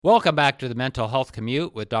Welcome back to the Mental Health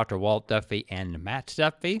Commute with Dr. Walt Duffy and Matt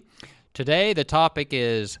Duffy. Today, the topic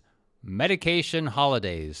is medication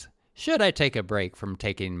holidays. Should I take a break from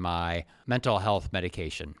taking my mental health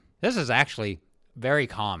medication? This is actually very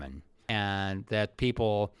common, and that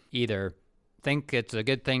people either think it's a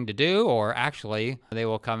good thing to do, or actually they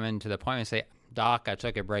will come into the appointment and say, Doc, I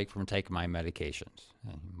took a break from taking my medications.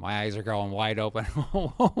 And my eyes are going wide open.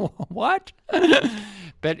 What?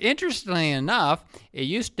 But interestingly enough, it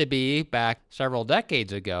used to be back several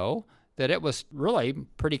decades ago that it was really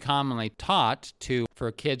pretty commonly taught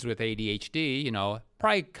for kids with ADHD,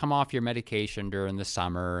 probably come off your medication during the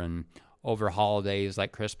summer and over holidays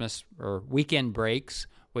like Christmas or weekend breaks.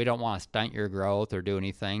 We don't want to stunt your growth or do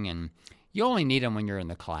anything, and you only need them when you're in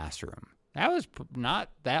the classroom. That was not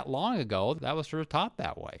that long ago. That was sort of taught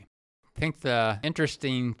that way. I think the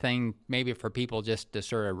interesting thing maybe for people just to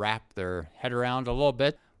sort of wrap their head around a little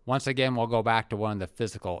bit, once again, we'll go back to one of the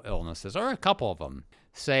physical illnesses, or a couple of them.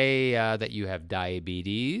 Say that you have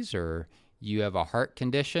diabetes or you have a heart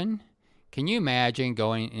condition. Can you imagine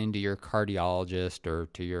going into your cardiologist or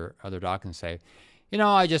to your other doctor and say,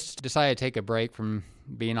 I just decided to take a break from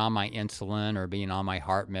being on my insulin or being on my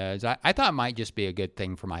heart meds. I thought it might just be a good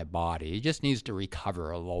thing for my body. It just needs to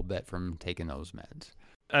recover a little bit from taking those meds.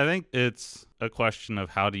 I think it's a question of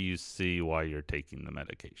how do you see why you're taking the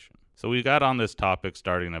medication. So we got on this topic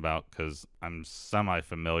starting about because I'm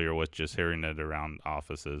semi-familiar with just hearing it around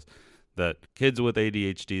offices that kids with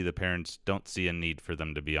ADHD, the parents don't see a need for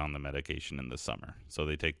them to be on the medication in the summer. So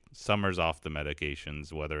they take summers off the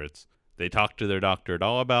medications, whether it's they talk to their doctor at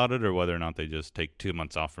all about it or whether or not they just take 2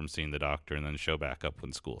 months off from seeing the doctor and then show back up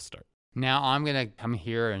when school starts. Now I'm going to come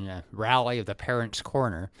here in a rally of the parents'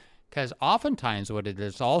 corner, because oftentimes what it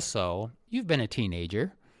is also, you've been a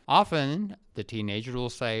teenager. Often the teenager will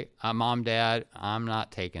say, Mom, Dad, I'm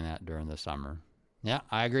not taking that during the summer. Yeah,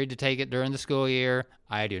 I agreed to take it during the school year.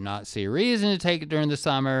 I do not see a reason to take it during the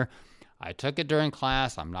summer. I took it during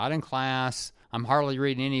class. I'm not in class. I'm hardly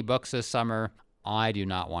reading any books this summer. I do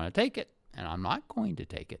not want to take it, and I'm not going to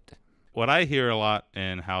take it. What I hear a lot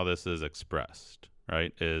in how this is expressed,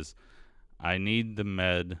 right, is I need the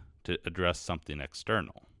med to address something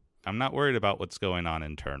external. I'm not worried about what's going on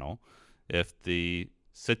internal. If the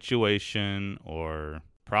situation or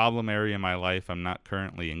problem area in my life I'm not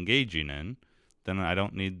currently engaging in, then I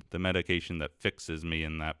don't need the medication that fixes me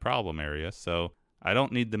in that problem area. So I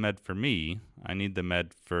don't need the med for me. I need the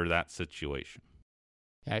med for that situation.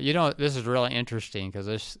 Yeah, this is really interesting because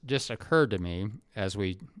this just occurred to me as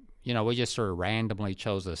we just sort of randomly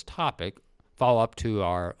chose this topic, follow up to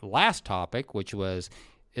our last topic, which was,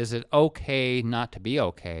 is it okay not to be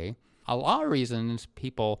okay? A lot of reasons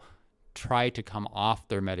people try to come off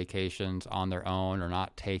their medications on their own or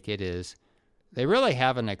not take it is they really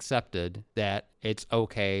haven't accepted that it's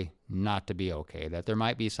okay not to be okay, that there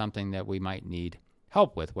might be something that we might need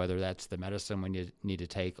help with, whether that's the medicine we need to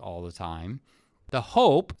take all the time. The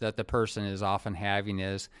hope that the person is often having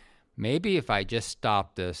is, maybe if I just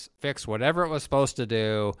stop this, fix whatever it was supposed to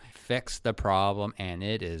do, fix the problem, and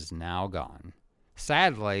it is now gone.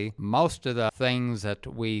 Sadly, most of the things that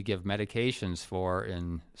we give medications for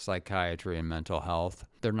in psychiatry and mental health,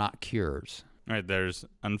 they're not cures. Right, there's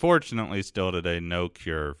unfortunately still today no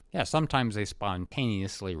cure. Yeah, sometimes they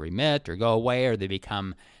spontaneously remit or go away, or they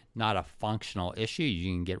become not a functional issue.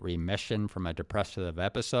 You can get remission from a depressive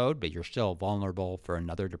episode, but you're still vulnerable for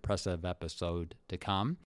another depressive episode to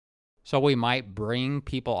come. So we might bring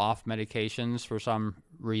people off medications for some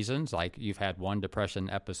reasons, like you've had one depression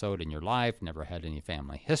episode in your life, never had any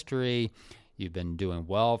family history, you've been doing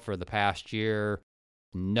well for the past year,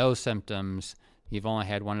 no symptoms, you've only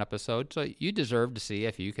had one episode, so you deserve to see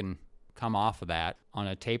if you can come off of that on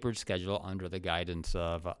a tapered schedule under the guidance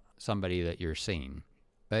of somebody that you're seeing.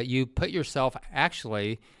 But you put yourself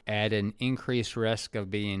actually at an increased risk of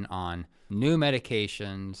being on new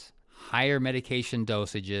medications, higher medication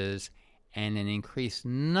dosages, and an increased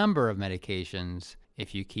number of medications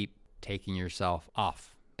if you keep taking yourself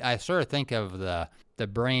off. I sort of think of the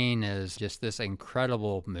brain as just this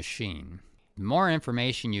incredible machine. The more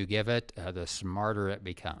information you give it, the smarter it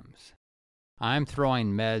becomes. I'm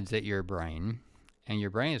throwing meds at your brain, and your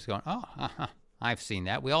brain is going, I've seen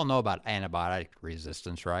that. We all know about antibiotic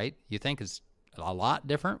resistance, right? You think it's a lot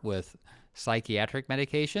different with psychiatric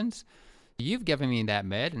medications? You've given me that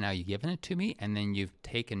med, and now you've given it to me, and then you've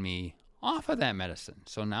taken me off of that medicine.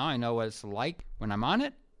 So now I know what it's like when I'm on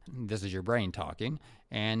it. This is your brain talking.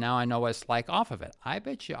 And now I know what it's like off of it. I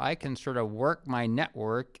bet you I can sort of work my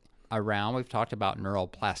network around. We've talked about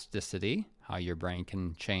neuroplasticity, how your brain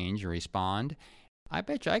can change and respond. I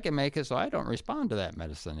bet you I can make it so I don't respond to that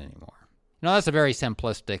medicine anymore. Now, that's a very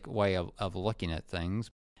simplistic way of looking at things.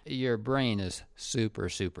 Your brain is super,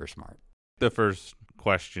 super smart. The first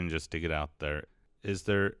question, just to get out there, is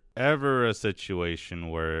there ever a situation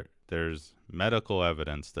where there's medical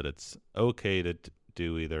evidence that it's okay to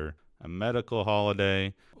do either a medical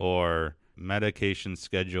holiday or medication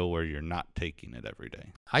schedule where you're not taking it every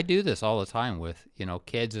day? I do this all the time with,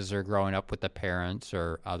 kids as they're growing up with the parents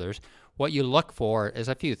or others. What you look for is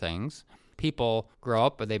a few things. People grow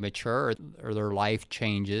up or they mature or their life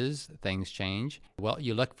changes, things change. Well,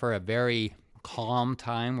 you look for a very calm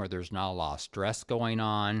time where there's not a lot of stress going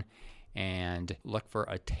on, and look for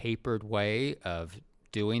a tapered way of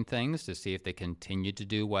doing things to see if they continue to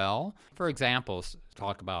do well. For example,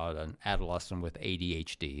 talk about an adolescent with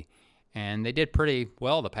ADHD. And they did pretty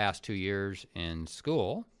well the past 2 years in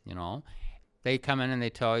school, They come in and they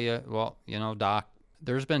tell you, well, doc,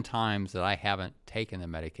 there's been times that I haven't taken the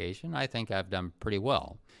medication. I think I've done pretty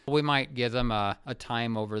well. We might give them a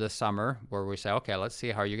time over the summer where we say, okay, let's see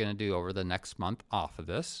how you're going to do over the next month off of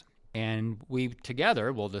this. And we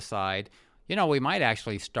together will decide, we might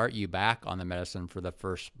actually start you back on the medicine for the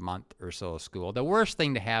first month or so of school. The worst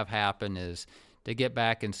thing to have happen is to get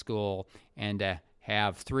back in school and to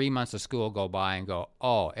have 3 months of school go by and go,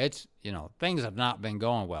 oh, it's, things have not been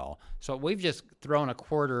going well. So we've just thrown a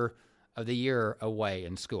quarter of the year away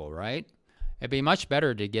in school, right? It'd be much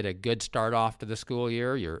better to get a good start off to the school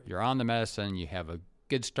year. You're on the medicine, you have a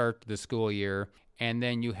good start to the school year, and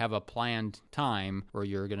then you have a planned time where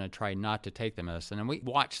you're going to try not to take the medicine. And we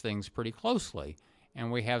watch things pretty closely,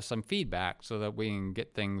 and we have some feedback so that we can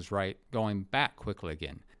get things right going back quickly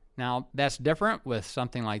again. Now, that's different with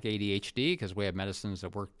something like ADHD because we have medicines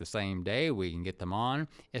that work the same day. We can get them on.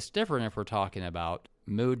 It's different if we're talking about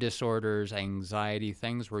mood disorders, anxiety,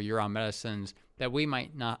 things where you're on medicines that we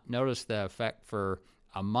might not notice the effect for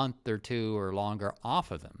a month or two or longer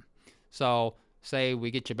off of them. So say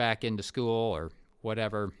we get you back into school or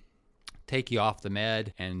whatever, take you off the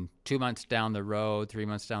med, and 2 months down the road, 3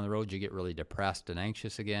 months down the road, you get really depressed and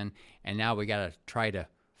anxious again. And now we got to try to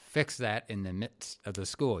fix that in the midst of the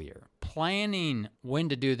school year. Planning when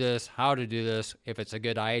to do this, how to do this, if it's a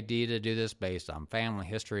good idea to do this based on family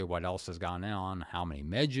history, what else has gone on, how many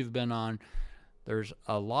meds you've been on. There's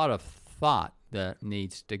a lot of thought that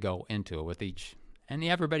needs to go into it with each, and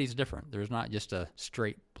everybody's different. There's not just a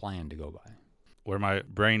straight plan to go by. Where my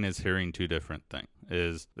brain is hearing two different things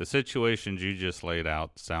is the situations you just laid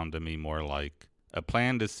out sound to me more like a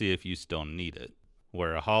plan to see if you still need it,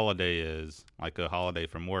 where a holiday is like a holiday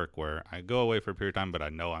from work where I go away for a period of time, but I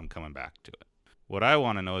know I'm coming back to it. What I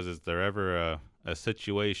want to know is there ever a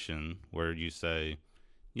situation where you say,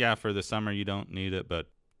 yeah, for the summer you don't need it, but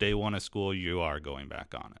day one of school you are going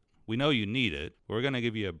back on it. We know you need it. We're going to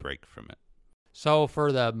give you a break from it. So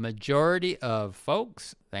for the majority of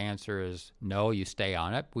folks, the answer is no, you stay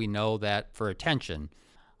on it. We know that for attention,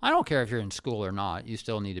 I don't care if you're in school or not, you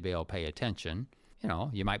still need to be able to pay attention.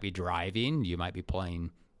 You might be driving, you might be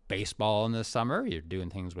playing baseball in the summer, you're doing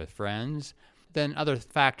things with friends. Then other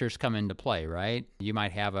factors come into play, right? You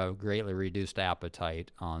might have a greatly reduced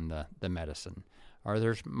appetite on the medicine, or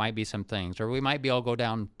there might be some things, or we might be able to go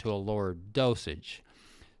down to a lower dosage.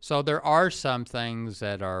 So there are some things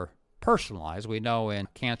that are personalized. We know in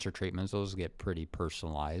cancer treatments, those get pretty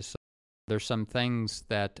personalized. So there's some things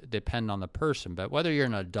that depend on the person, but whether you're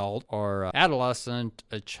an adult or an adolescent,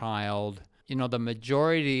 a child, the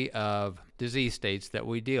majority of disease states that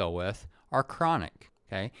we deal with are chronic,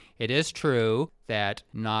 okay? It is true that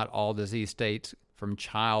not all disease states from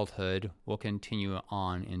childhood will continue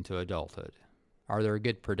on into adulthood. Are there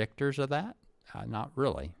good predictors of that? Not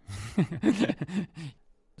really.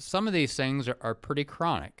 Some of these things are pretty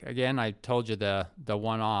chronic. Again, I told you the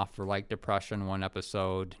one-off for like depression, one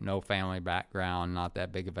episode, no family background, not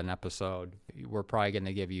that big of an episode. We're probably going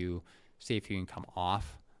to see if you can come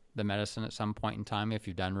off the medicine at some point in time if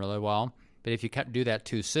you've done really well. But if you do that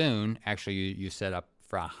too soon, actually you set up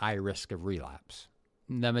for a high risk of relapse.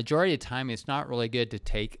 The majority of the time, it's not really good to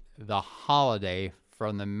take the holiday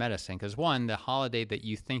from the medicine because, one, the holiday that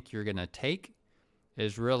you think you're going to take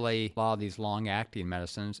is really, a lot of these long-acting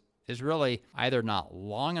medicines, is really either not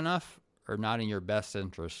long enough or not in your best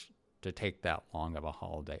interest to take that long of a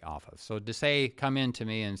holiday off of. So to come in to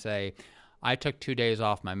me and say, I took 2 days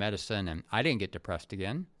off my medicine and I didn't get depressed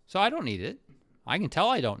again, so I don't need it. I can tell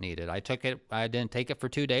I don't need it. I didn't take it for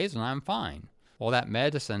 2 days and I'm fine. Well, that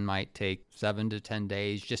medicine might take 7 to 10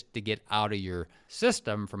 days just to get out of your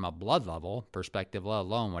system from a blood level perspective, let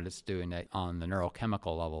alone what it's doing on the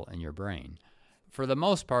neurochemical level in your brain. For the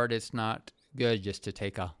most part, it's not good just to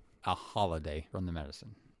take a holiday from the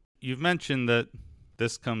medicine. You've mentioned that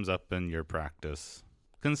this comes up in your practice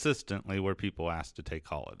consistently where people ask to take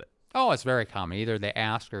holiday? Oh, it's very common. Either they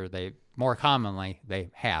ask or more commonly, they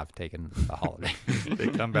have taken the holiday. They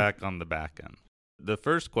come back on the back end. The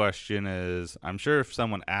first question is, I'm sure if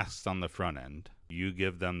someone asks on the front end, you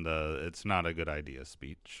give them it's not a good idea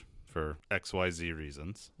speech for XYZ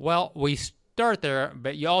reasons. Well, we start there,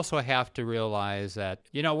 but you also have to realize that,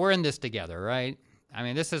 we're in this together, right? I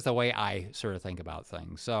mean, this is the way I sort of think about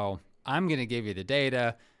things. So I'm going to give you the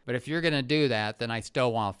data, but if you're going to do that, then I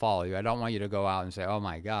still want to follow you. I don't want you to go out and say, oh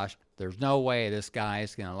my gosh, there's no way this guy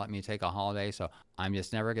is going to let me take a holiday, so I'm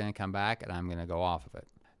just never going to come back and I'm going to go off of it.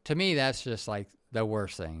 To me, that's just like the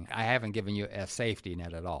worst thing. I haven't given you a safety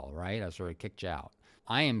net at all, right? I've sort of kicked you out.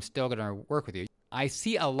 I am still going to work with you. I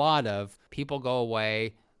see a lot of people go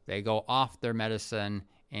away, they go off their medicine,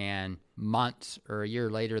 and months or a year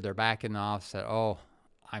later, they're back in the office and, oh,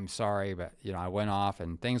 I'm sorry, but I went off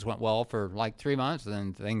and things went well for like 3 months and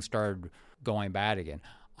then things started going bad again.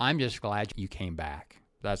 I'm just glad you came back.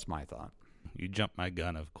 That's my thought. You jumped my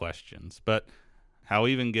gun of questions, but how,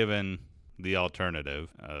 even given the alternative,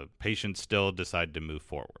 patients still decide to move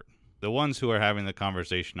forward? The ones who are having the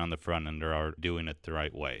conversation on the front end are doing it the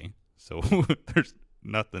right way. So there's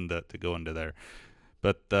nothing to go into there.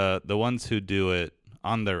 But the ones who do it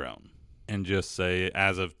on their own and just say,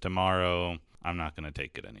 as of tomorrow, I'm not going to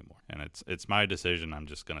take it anymore. And it's my decision. I'm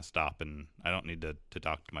just going to stop, and I don't need to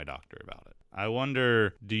talk to my doctor about it. I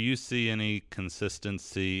wonder, do you see any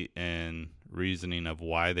consistency in reasoning of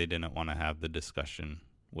why they didn't want to have the discussion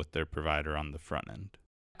with their provider on the front end?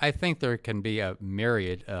 I think there can be a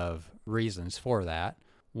myriad of reasons for that.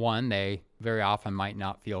 One, they very often might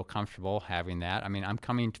not feel comfortable having that. I mean, I'm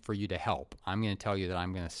coming for you to help. I'm going to tell you that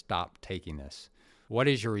I'm going to stop taking this. What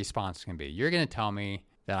is your response going to be? You're going to tell me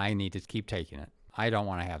that I need to keep taking it. I don't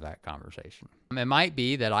want to have that conversation. It might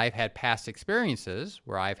be that I've had past experiences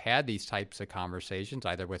where I've had these types of conversations,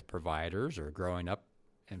 either with providers or growing up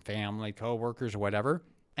in family, coworkers, or whatever,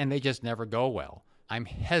 and they just never go well. I'm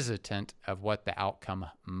hesitant of what the outcome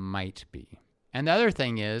might be. And the other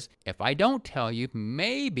thing is, if I don't tell you,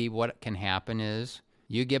 maybe what can happen is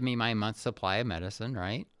you give me my month's supply of medicine,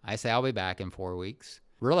 right? I say I'll be back in 4 weeks.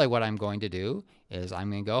 Really what I'm going to do is I'm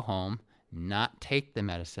going to go home, not take the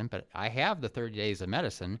medicine, but I have the 30 days of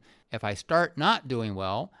medicine. If I start not doing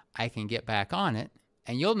well, I can get back on it,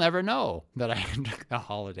 and you'll never know that I took a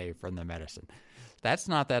holiday from the medicine. That's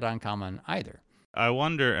not that uncommon either. I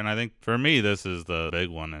wonder, and I think for me this is the big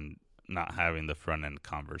one in not having the front end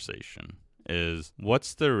conversation, is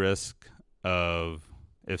what's the risk of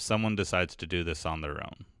if someone decides to do this on their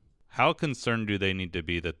own? How concerned do they need to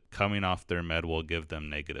be that coming off their med will give them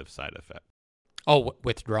negative side effects? Oh,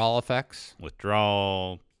 withdrawal effects?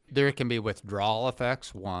 Withdrawal. There can be withdrawal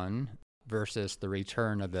effects, one, versus the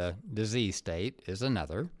return of the disease state is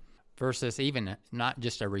another, versus even not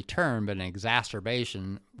just a return, but an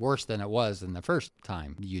exacerbation worse than it was in the first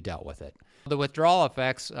time you dealt with it. The withdrawal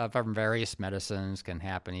effects from various medicines can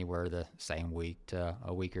happen anywhere the same week to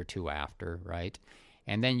a week or two after, right?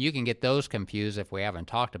 And then you can get those confused, if we haven't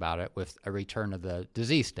talked about it, with a return of the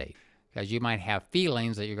disease state. Because you might have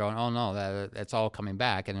feelings that you're going, oh no, that's all coming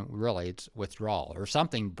back, and really it's withdrawal. Or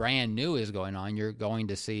something brand new is going on. You're going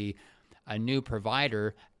to see a new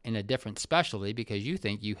provider in a different specialty because you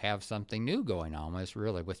think you have something new going on. It's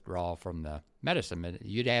really withdrawal from the medicine.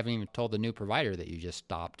 You haven't even told the new provider that you just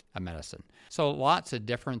stopped a medicine. So lots of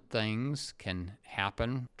different things can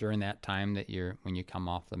happen during that time that when you come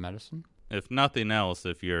off the medicine. If nothing else,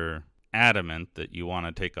 if you're adamant that you want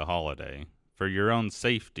to take a holiday, for your own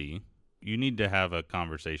safety, you need to have a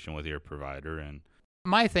conversation with your provider. And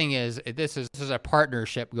my thing is, this is a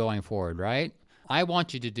partnership going forward, right? I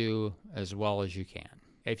want you to do as well as you can.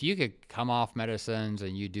 If you could come off medicines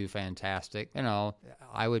and you do fantastic,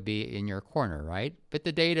 I would be in your corner, right? But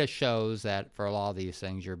the data shows that for a lot of these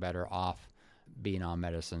things, you're better off being on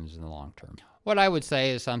medicines in the long term. What I would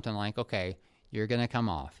say is something like, okay, you're going to come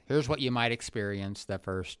off. Here's what you might experience the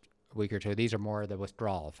first week or two. These are more of the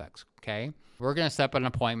withdrawal effects, okay? We're going to set up an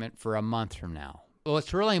appointment for a month from now.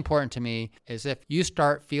 What's really important to me is if you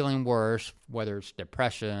start feeling worse, whether it's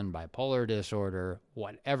depression, bipolar disorder,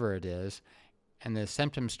 whatever it is, and the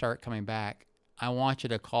symptoms start coming back, I want you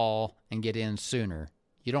to call and get in sooner.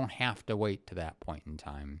 You don't have to wait to that point in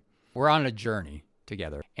time. We're on a journey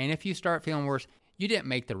together. And if you start feeling worse, you didn't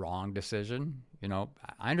make the wrong decision.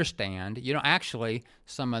 I understand. Actually,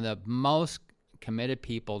 some of the most committed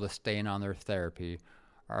people to staying on their therapy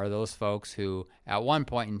are those folks who, at one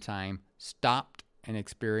point in time, stopped and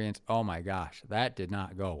experienced, oh my gosh, that did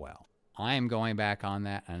not go well. I am going back on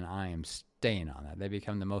that, and I am staying on that. They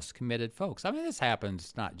become the most committed folks. I mean, this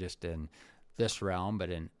happens not just in this realm, but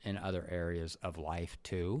in other areas of life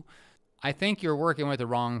too. I think you're working with the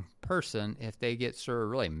wrong person if they get sort of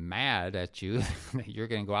really mad at you that you're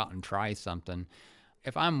going to go out and try something.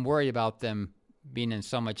 If I'm worried about them being in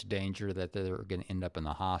so much danger that they're going to end up in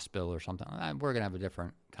the hospital or something, we're going to have a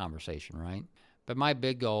different conversation, right? But my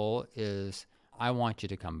big goal is I want you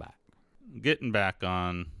to come back. Getting back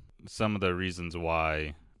on some of the reasons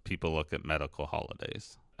why people look at medical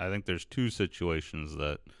holidays, I think there's two situations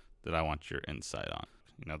that I want your insight on.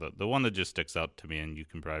 You know, the one that just sticks out to me, and you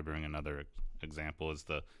can probably bring another example, is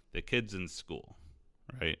the kids in school,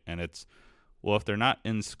 right? And it's, well, if they're not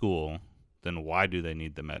in school, then why do they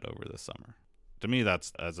need the med over the summer? To me,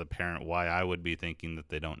 that's, as a parent, why I would be thinking that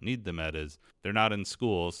they don't need the med is they're not in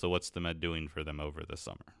school, so what's the med doing for them over the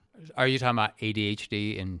summer? Are you talking about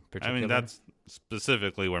ADHD in particular? I mean, that's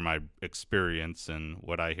specifically where my experience and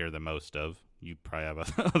what I hear the most of. You probably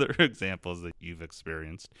have other examples that you've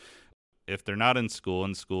experienced. If they're not in school,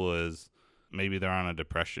 and school is maybe they're on a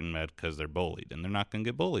depression med because they're bullied, and they're not going to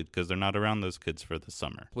get bullied because they're not around those kids for the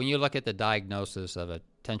summer. When you look at the diagnosis of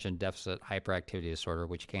attention deficit hyperactivity disorder,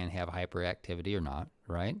 which can have hyperactivity or not,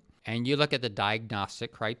 right? And you look at the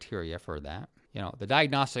diagnostic criteria for that. You know, the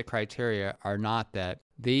diagnostic criteria are not that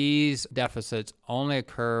these deficits only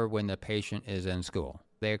occur when the patient is in school.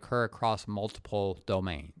 They occur across multiple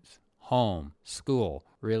domains: home, school,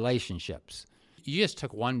 relationships. You just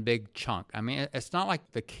took one big chunk. I mean, it's not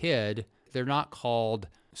like the kid, they're not called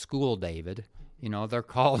School David. You know, they're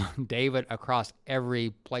called David across every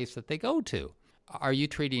place that they go to. Are you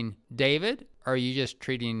treating David, or are you just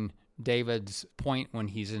treating David's point when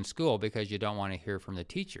he's in school because you don't want to hear from the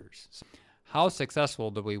teachers? How successful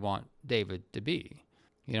do we want David to be?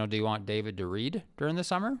 You know, do you want David to read during the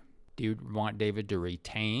summer? Do you want David to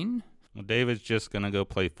retain? Well, David's just going to go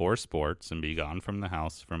play 4 sports and be gone from the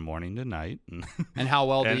house from morning to night. And how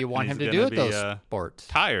well do you want him to do at those sports?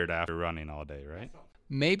 Tired after running all day, right?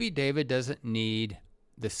 Maybe David doesn't need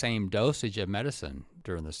the same dosage of medicine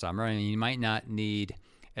during the summer, and he might not need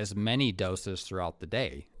as many doses throughout the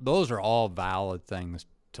day. Those are all valid things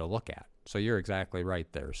to look at. So you're exactly right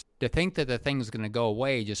there. To think that the thing's going to go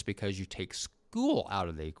away just because you take school out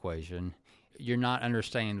of the equation, you're not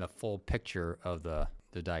understanding the full picture of the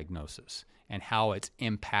diagnosis and how it's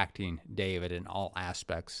impacting David in all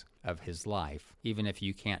aspects of his life, even if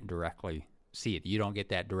you can't directly see it. You don't get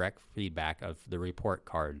that direct feedback of the report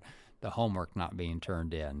card, the homework not being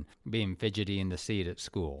turned in, being fidgety in the seat at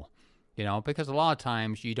school, you know, because a lot of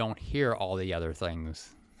times you don't hear all the other things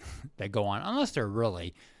that go on unless they're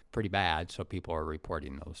really pretty bad, so people are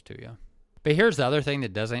reporting those to you. But here's the other thing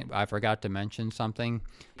that I forgot to mention something.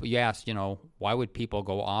 You asked, you know, why would people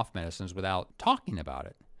go off medicines without talking about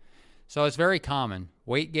it? So it's very common.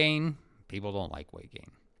 Weight gain, people don't like weight gain.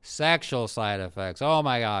 Sexual side effects, oh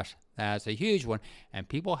my gosh, that's a huge one. And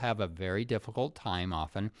people have a very difficult time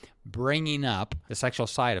often bringing up the sexual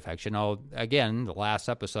side effects. You know, again, the last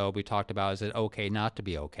episode we talked about, is it okay not to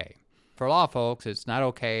be okay? For a lot of folks, it's not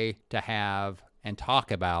okay to have and talk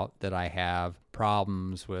about that I have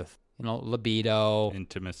problems with, you know, libido,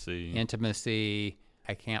 intimacy.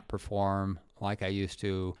 I can't perform like I used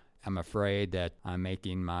to. I'm afraid that I'm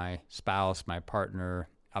making my spouse, my partner,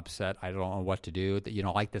 upset. I don't know what to do. You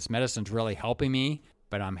know, like this medicine's really helping me,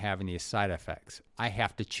 but I'm having these side effects. I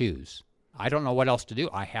have to choose. I don't know what else to do.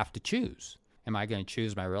 I have to choose. Am I going to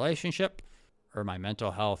choose my relationship or my mental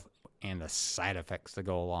health and the side effects that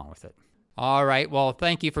go along with it? All right. Well,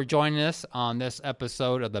 thank you for joining us on this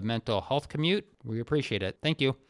episode of the Mental Health Commute. We appreciate it. Thank you.